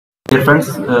Dear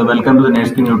friends, welcome to the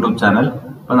Nursing YouTube channel.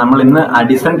 We will talk about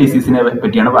Addison disease.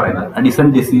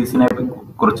 Addison disease is an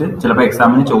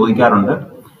exam.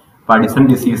 Addison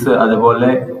disease is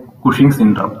Cushing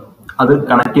syndrome. That is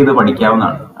connected to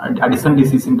Addison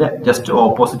disease is just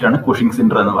opposite of Cushing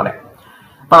syndrome.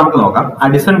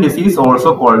 Addison disease,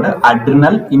 also called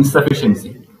adrenal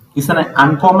insufficiency, is an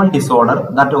uncommon disorder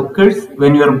that occurs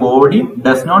when your body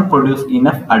does not produce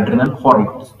enough adrenal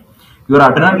hormones. Your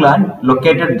adrenal gland,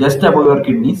 located just above your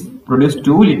kidneys, produce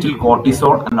too little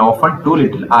cortisol and often too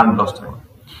little aldosterone.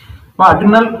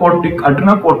 Adrenal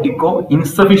cortico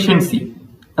insufficiency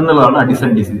is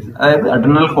Addison disease.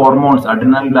 Adrenal hormones,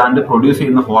 adrenal gland produce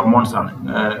hormones,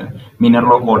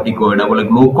 mineralocorticoid,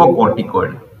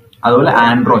 glucocorticoid,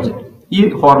 androgen.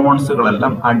 These hormones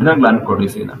adrenal gland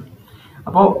produce. So,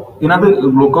 in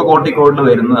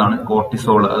glucocorticoid,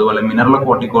 cortisol,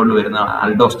 mineralocorticoid,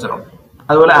 aldosterone.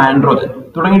 Androgen.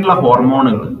 So,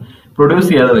 hormones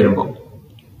produce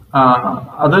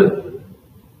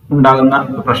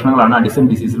Addison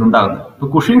disease. So,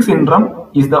 Cushing syndrome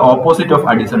is the opposite of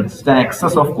Addison. It's an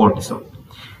excess of cortisol.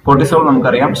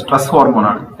 Cortisol is stress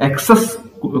hormone. Excess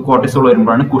cortisol is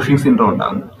Cushing syndrome.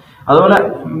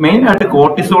 That's main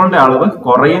cortisol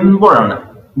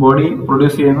body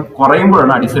producing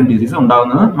Addison disease.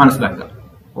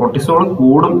 Cortisol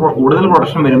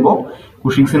production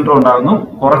Cushing syndrome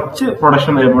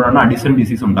production Addison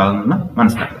disease.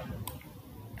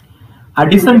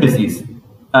 Addison disease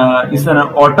is an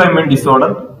autoimmune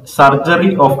disorder.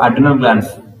 Surgery of adrenal glands.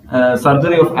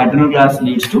 Surgery of adrenal glands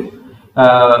leads to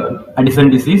Addison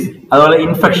disease.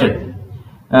 Infection,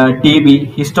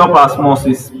 TB,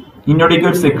 histoplasmosis,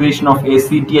 inadequate secretion of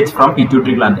ACTH from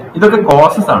pituitary gland. These are the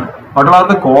causes. What are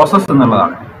the causes? This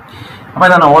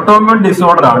is an autoimmune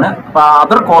disorder.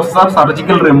 Other causes are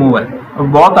surgical removal.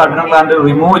 Both adrenal gland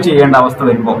remove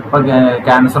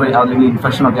cancer,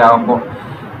 infection,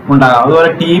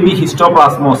 TB,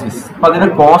 histoplasmosis. These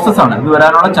causes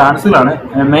are chances.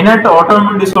 Main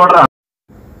autoimmune disorder.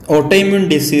 Autoimmune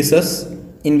diseases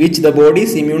in which the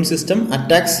body's immune system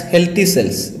attacks healthy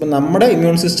cells. Our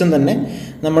immune system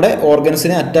our organs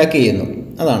attack.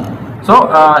 So,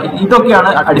 this is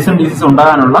Addison disease.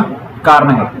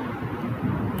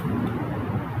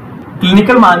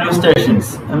 Clinical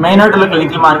manifestations. Main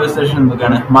clinical manifestations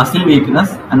muscle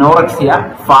weakness,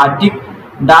 anorexia, fatigue,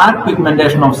 dark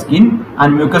pigmentation of skin,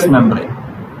 and mucous membrane.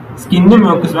 Skin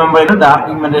mucous membrane dark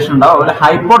pigmentation,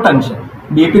 hypotension,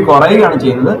 BP,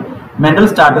 mental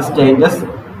status changes,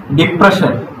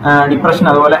 depression,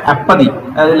 apathy,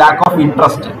 lack of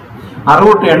interest.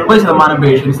 60%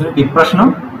 patients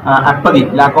depression, apathy,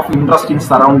 lack of interest in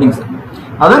surroundings.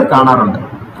 Other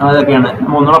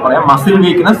muscle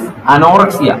weakness,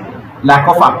 anorexia, lack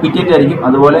of appetite,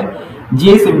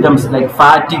 GI symptoms like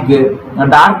fatigue,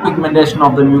 dark pigmentation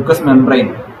of the mucous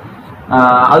membrane.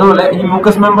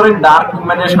 Mucous membrane dark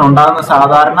pigmentation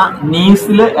knees,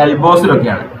 elbows.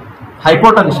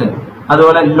 Hypotension,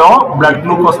 low blood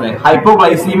glucose,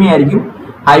 hypoglycemia,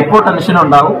 hypotension,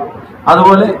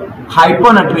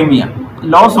 hyponatremia,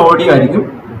 low sodium,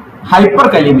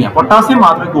 hyperkalemia, potassium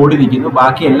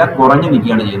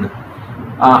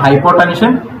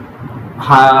hypotension,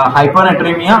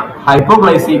 hyponatremia,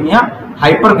 hypoglycemia,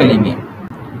 hyperkalemia.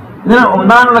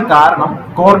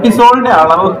 Cortisol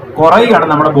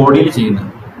body.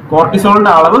 Cortisol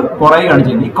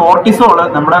cortisol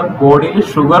body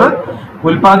sugar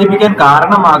ulpadhipikan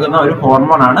karanamagunna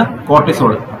hormone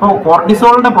cortisol. So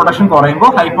cortisol production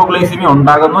hypoglycemia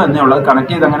undagunnu connect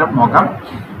cheyidangane nokam.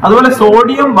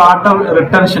 Sodium water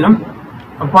retention,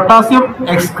 potassium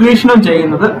excretion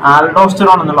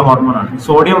aldosterone hormone.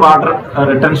 Sodium water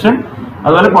retention,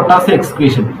 potassium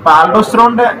excretion.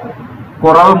 Aldosterone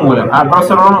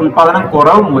aldosterone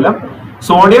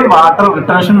sodium water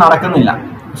retention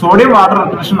sodium water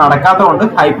retention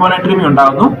hyponatremia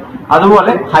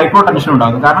hypotension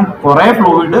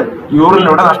fluid urine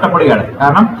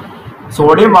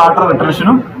sodium water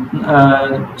retention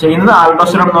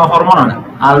aldosterone hormone.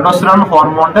 Aldosterone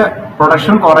hormone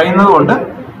production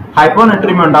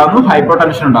hyponatremia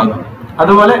hypotension.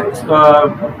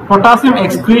 Potassium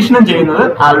excretion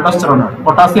aldosterone.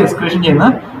 Potassium excretion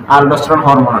aldosterone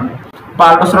hormone.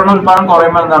 Aldosterone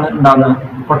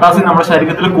potassium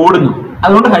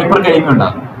hyperkalemia.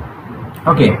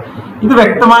 Okay. This is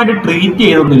treat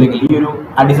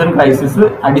Addison crisis,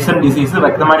 Addison disease,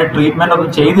 treatment of the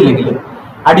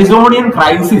Addisonian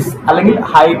crisis,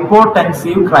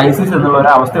 hypotensive crisis.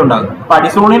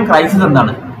 Addisonian crisis is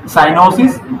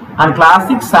cyanosis and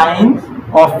classic signs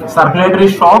of circulatory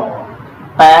shock,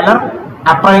 pallor,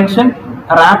 apprehension,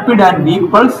 rapid and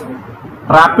weak pulse,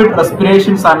 rapid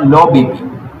respirations, and low BP.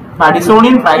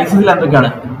 അഡിസോണിയൻ ക്രൈസിസിൽ എന്തൊക്കെയാണ്?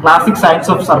 Classic signs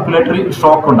of circulatory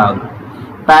shock ഉണ്ടാകുന്നു,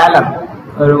 പാലർ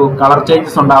ഒരു colour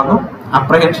changes ഉണ്ടാകുന്നു,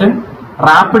 അപ്രഹെൻഷൻ,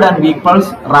 rapid and week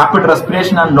pulse, rapid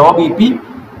respiration and low B P,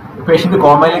 patient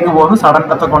കോമയിലേക്ക് പോകുന്നു, sudden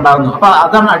death ഒക്കെ ഉണ്ടാകുന്നു. അപ്പൊ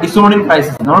അതാണ് അഡിസോണിയൻ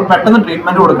crisis. നമ്മൾ പെട്ടെന്ന്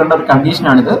ട്രീറ്റ്മെന്റ് കൊടുക്കേണ്ട ഒരു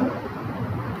കണ്ടീഷനാണിത്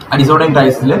അഡിസോണിയൻ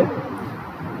ക്രൈസിസിൽ.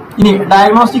 ഇനി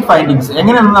ഡയഗ്നോസ്റ്റിക് ഫൈൻഡിങ്സ്,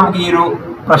 എങ്ങനെയാണ് നമുക്ക് ഈ ഒരു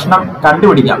പ്രശ്നം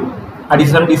കണ്ടുപിടിക്കാം,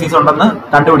 അഡിസൺ ഡിസീസ് ഉണ്ടെന്ന്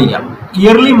കണ്ടുപിടിക്കാം?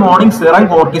 Yearly morning serum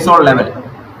cortisol level.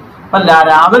 അപ്പൊ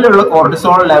രാവിലെയുള്ള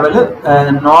കോർട്ടിസോൾ ലെവൽ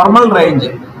നോർമൽ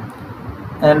റേഞ്ചിൽ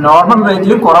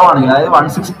കുറവാണെങ്കിൽ, അതായത്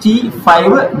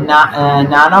 165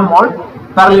 നാനോമോൾ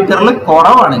പെർ ലിറ്ററിൽ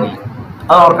കുറവാണെങ്കിൽ,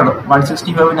 അത് ഓർക്കണം,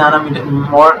 165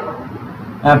 നാനോമോൾ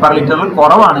പെർ ലിറ്ററിൽ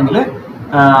കുറവാണെങ്കിൽ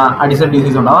അഡിസൺ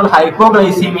ഡിസീസ് ഉണ്ട്. അതുപോലെ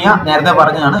ഹൈപ്പോഗ്ലൈസീമിയ നേരത്തെ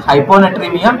പറഞ്ഞതാണ്,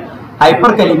 hyponatraemia,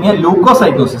 hyper kalaemia,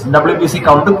 ലൂക്കോസൈറ്റോസിസ്, WBC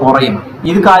count കുറയും.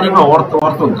 ഇത് കാര്യങ്ങൾ ഓർത്ത്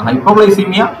വെക്കുക.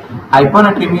 Hypoglycaemia,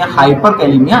 hyponatraemia, hyper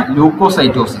kalaemia,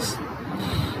 ലൂക്കോസൈറ്റോസിസ്.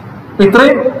 അപ്പൊ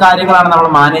ഇത്രയും കാര്യങ്ങളാണ് നമ്മൾ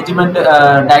മാനേജ്മെന്റ്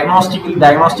ഡയഗ്നോസ്റ്റിക്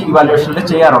ഇവാലുവേഷനിൽ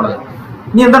ചെയ്യാറുള്ളത്.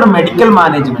 ഇനി എന്താണ് medical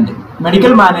management?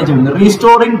 Medical management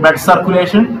restoring blood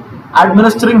circulation,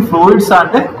 administering fluids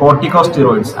and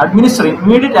corticosteroids,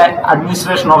 immediate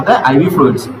administration of the IV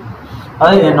fluids.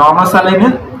 അതായത് നോർമൽ സലൈന്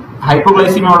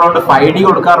ഹൈപ്പോഗ്ലൈസീമിയ ഉള്ളതുകൊണ്ട് 5D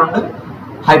കൊടുക്കാറുണ്ട്,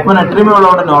 ഹൈപ്പോനെട്രീമിയ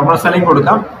ഉള്ളതുകൊണ്ട് നോർമൽ സലൈൻ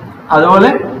കൊടുക്കാം, അതുപോലെ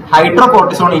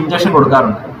ഹൈഡ്രോകോർട്ടിസോൺ ഇഞ്ചക്ഷൻ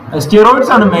കൊടുക്കാറുണ്ട്.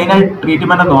 സ്റ്റിറോയിഡ്സ് ആണ് മെയിൻ ആയിട്ട്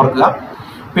ട്രീറ്റ്മെന്റ് എന്ന് ഓർക്കുക.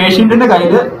 പേഷ്യന്റിന്റെ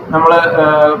കയ്യിൽ നമ്മൾ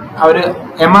അവർ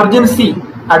എമർജൻസി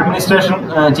അഡ്മിനിസ്ട്രേഷൻ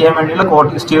ചെയ്യാൻ വേണ്ടിയുള്ള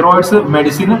സ്റ്റിറോയിഡ്സ്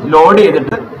മെഡിസിൻ ലോഡ്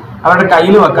ചെയ്തിട്ട് അവരുടെ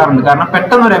കയ്യിൽ വെക്കാറുണ്ട്. കാരണം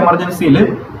പെട്ടെന്ന് ഒരു എമർജൻസിയിൽ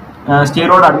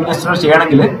സ്റ്റീറോയിഡ് അഡ്മിനിസ്റ്റർ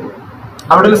ചെയ്യണമെങ്കിൽ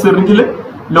അവിടെ ഒരു സിറിഞ്ചിൽ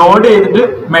ലോഡ് ചെയ്തിട്ട്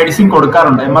മെഡിസിൻ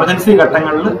കൊടുക്കാറുണ്ട്. എമർജൻസി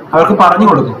ഘട്ടങ്ങളിൽ അവർക്ക് പറഞ്ഞു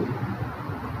കൊടുക്കും.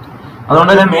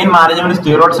 അതുകൊണ്ട് തന്നെ മെയിൻ മാനേജ്മെന്റ്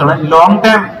സ്റ്റീറോയിഡ്സ് ആണ്. ലോങ്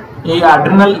ടൈം ഈ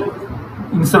അഡ്രിനൽ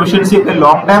ഇൻസഫിഷ്യൻസി ഒക്കെ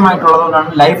long time ആയിട്ടുള്ളതുകൊണ്ടാണ്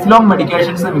life long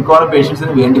medications മിക്കവാറും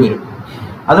പേഷ്യൻസിന് വേണ്ടി വരും.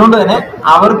 അതുകൊണ്ട് തന്നെ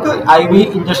അവർക്ക് IV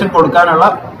ഇഞ്ചക്ഷൻ കൊടുക്കാനുള്ള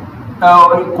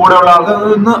കൂടെയുള്ള ആൾക്ക്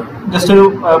ഒന്ന് ജസ്റ്റ് ഒരു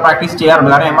പ്രാക്ടീസ്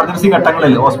ചെയ്യാറുണ്ട്. കാരണം എമർജൻസി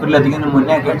ഘട്ടങ്ങളിൽ ഹോസ്പിറ്റലിൽ എത്തിക്കുന്നതിന്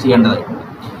മുന്നേ ഒക്കെ ചെയ്യേണ്ടതായി.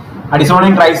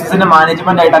 അഡിസോണിയൻ ക്രൈസിസിന്റെ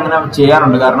മാനേജ്മെന്റ് ആയിട്ട് അങ്ങനെ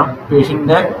ചെയ്യാറുണ്ട്. കാരണം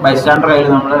പേഷ്യന്റിന്റെ ബൈസ്റ്റാൻഡർ കയ്യിൽ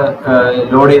നമ്മൾ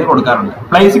ലോഡ് ചെയ്ത് കൊടുക്കാറുണ്ട്.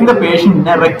 Placing the patient in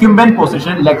റെക്യുംബെന്റ്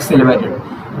position, legs elevated.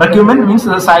 റെക്യുംബെന്റ്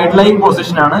means side lying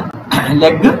പൊസിഷനാണ്,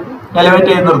 leg elevate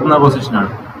ചെയ്ത് നിർത്തുന്ന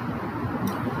പൊസിഷനാണ്.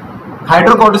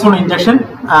 ഹൈഡ്രോകോർട്ടിസോൺ ഇഞ്ചക്ഷൻ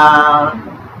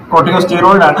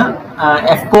കോർട്ടിക്കോസ്റ്റീറോയിഡ് ആണ്.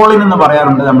 എഫ്കോളിൻ എന്ന്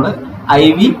പറയാറുണ്ട് നമ്മൾ.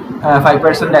 IV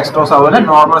 5% എക്സ്ട്രോസ് അതുപോലെ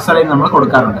നോർമൽ സലൈൻ നമ്മൾ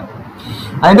കൊടുക്കാറുണ്ട്.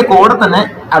 അതിന്റെ കൂടെ തന്നെ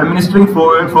administering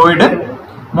fluid,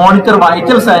 monitor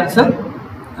vital science,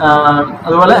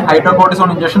 അതുപോലെ ഹൈഡ്രോകോർട്ടിസോൺ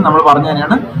ഇഞ്ചക്ഷൻ നമ്മൾ പറഞ്ഞു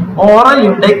തന്നെയാണ്. Oral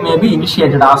intake may be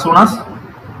initiated as soon as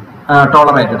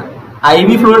tolerated. IV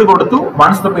fluid കൊടുത്തു,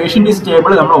 once the patient is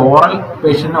stable നമ്മൾ ഓറൽ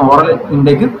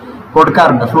ഇൻടേക്ക്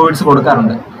കൊടുക്കാറുണ്ട്, ഫ്ലൂയിഡ്സ്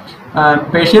കൊടുക്കാറുണ്ട്.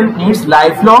 Patient needs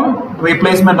life long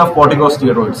replacement of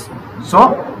കോർട്ടിക്കോസ്റ്റീറോയിഡ്സ്. So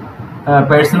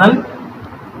personal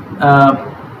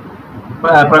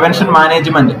prevention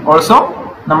management also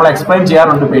നമ്മൾ explain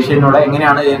ചെയ്യാറുണ്ട് പേഷ്യന്റിനോട്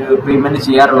എങ്ങനെയാണ് treatment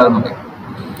ചെയ്യാറുള്ളതെന്നൊക്കെ.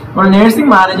 അപ്പോൾ nursing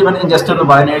management just ഒന്ന്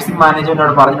പറയാം. നഴ്സിംഗ്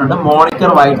മാനേജ്മെന്റിനോട് പറഞ്ഞിട്ടുണ്ട്.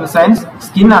 Monitor vital science,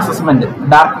 skin assessment,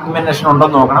 dark pigmentation ഉണ്ടോ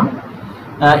എന്ന് നോക്കണം.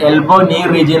 എൽബോ നീ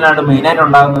റീജിയനിലാണ് മെയിൻ ആയിട്ട്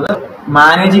ഉണ്ടാകുന്നത്.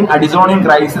 മാനേജിങ് അഡിസോണിയൻ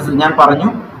ക്രൈസിസ് ഞാൻ പറഞ്ഞു.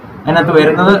 അതിനകത്ത്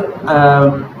വരുന്നത്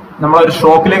നമ്മളൊരു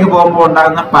ഷോക്കിലേക്ക് പോകുമ്പോൾ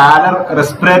ഉണ്ടാകുന്ന പാലർ,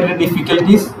 respiratory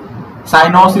difficulties,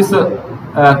 cyanosis,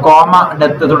 comma,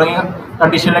 death തുടങ്ങിയ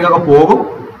കണ്ടീഷനിലേക്കൊക്കെ പോകും.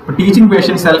 Teaching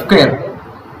patient self care.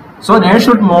 So nurse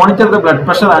should monitor the blood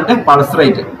pressure and pulse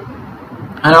rate,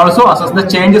 and also assess the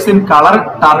changes in color,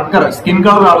 darker skin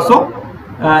color also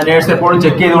nurse എപ്പോഴും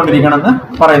check ചെയ്തുകൊണ്ടിരിക്കണമെന്ന്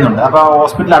പറയുന്നുണ്ട്. അപ്പോൾ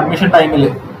hospital admission ടൈമിൽ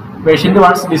patient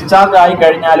once discharge ആയി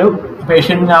കഴിഞ്ഞാലും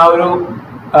പേഷ്യന്റിന് ആ ഒരു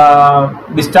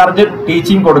discharge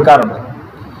teaching കൊടുക്കാറുണ്ട്.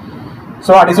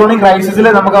 So അഡിസോണിയൻ ക്രൈസിസിൽ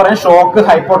നമുക്ക് പറയാം shock,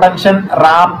 hypotension,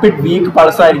 rapid week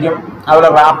pulse ആയിരിക്കും.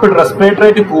 അതുപോലെ rapid respiratory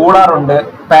rate കൂടാറുണ്ട്,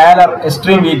 പാലർ,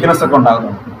 extreme weakness ഒക്കെ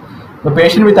ഉണ്ടാകുന്നുണ്ട്. The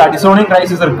patient with Addisonian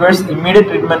crisis requires immediate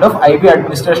treatment of IV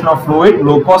administration of fluid,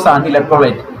 glucose and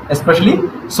electrolyte, especially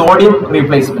sodium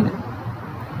replacement.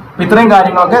 ഇത്രയും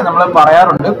കാര്യങ്ങളൊക്കെ നമ്മൾ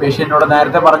പറയാറുണ്ട് പേഷ്യന്റിനോട്.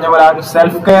 നേരത്തെ പറഞ്ഞ പോലെ ആ ഒരു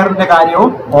സെൽഫ് കെയറിന്റെ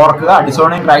കാര്യവും ഓർക്കുക.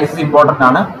 അഡിസോണിയൻ ക്രൈസിസ് ഇമ്പോർട്ടന്റ്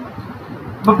ആണ്.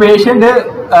 ഇപ്പൊ പേഷ്യന്റ്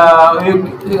ഒരു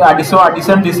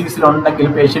അഡിസൺ ഡിസീസിൽ ഉണ്ടെങ്കിൽ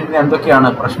പേഷ്യന്റിന് എന്തൊക്കെയാണ്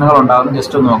പ്രശ്നങ്ങൾ ഉണ്ടാകുന്നത്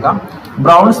ജസ്റ്റ് ഒന്ന് നോക്കാം.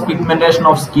 Browns pigmentation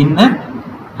of skin,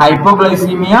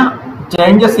 hypoglycaemia,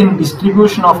 changes in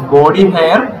distribution of body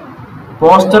hair,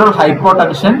 postural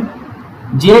hypotension,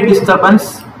 GI disturbance,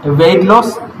 weight loss,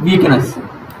 weakness.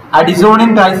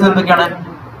 Addisonian crisis എന്തൊക്കെയാണ്?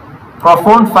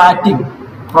 profound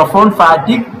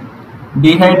fatigue,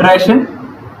 dehydration,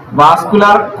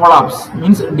 vascular collapse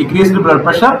means decreased blood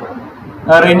pressure,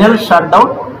 renal shutdown,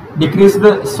 decreased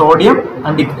sodium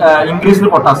and increased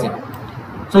potassium.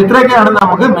 So ഇത്രയൊക്കെയാണ്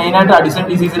നമുക്ക് main ആയിട്ട് addition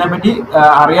ഡിസീസിനെ പറ്റി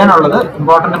അറിയാനുള്ളത്.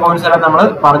 Important points എല്ലാം നമ്മൾ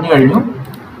പറഞ്ഞു കഴിഞ്ഞു.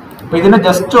 അപ്പൊ ഇതിന്റെ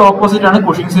ജസ്റ്റ് ഓപ്പോസിറ്റ് ആണ്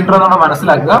കുഷിംഗ് സിൻഡ്രോം എന്ന്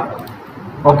മനസ്സിലാക്കുക.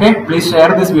 Okay, please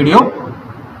share this video.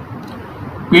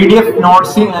 PDF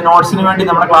നോട്ട്സിന് വേണ്ടി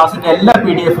നമ്മുടെ ക്ലാസ്സിന്റെ എല്ലാ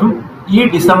PDF-ഉം ഈ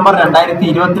ഡിസംബർ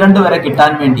 2022 വരെ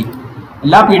കിട്ടാൻ വേണ്ടി,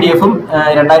 എല്ലാ PDF-ഉം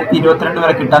 2022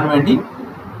 വരെ കിട്ടാൻ വേണ്ടി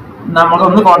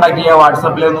നമ്മളൊന്ന് കോൺടാക്ട് ചെയ്യുക,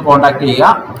 വാട്സാപ്പിൽ ഒന്ന് കോൺടാക്ട്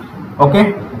ചെയ്യുക. Okay,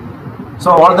 so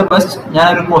all the best.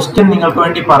 ഞാനൊരു ക്വസ്റ്റ്യൻ നിങ്ങൾക്ക്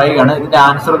വേണ്ടി പറയുകയാണ്. ഇതിന്റെ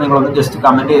ആൻസർ നിങ്ങളൊന്ന് ജസ്റ്റ്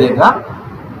കമന്റ് ചെയ്തേക്കുക.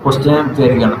 ക്വസ്റ്റ്യൻ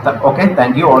തരികയാണ്. Okay,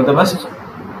 thank you. All the best.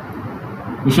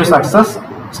 Wish you success.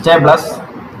 Stay bless.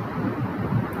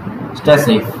 Stay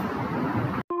safe.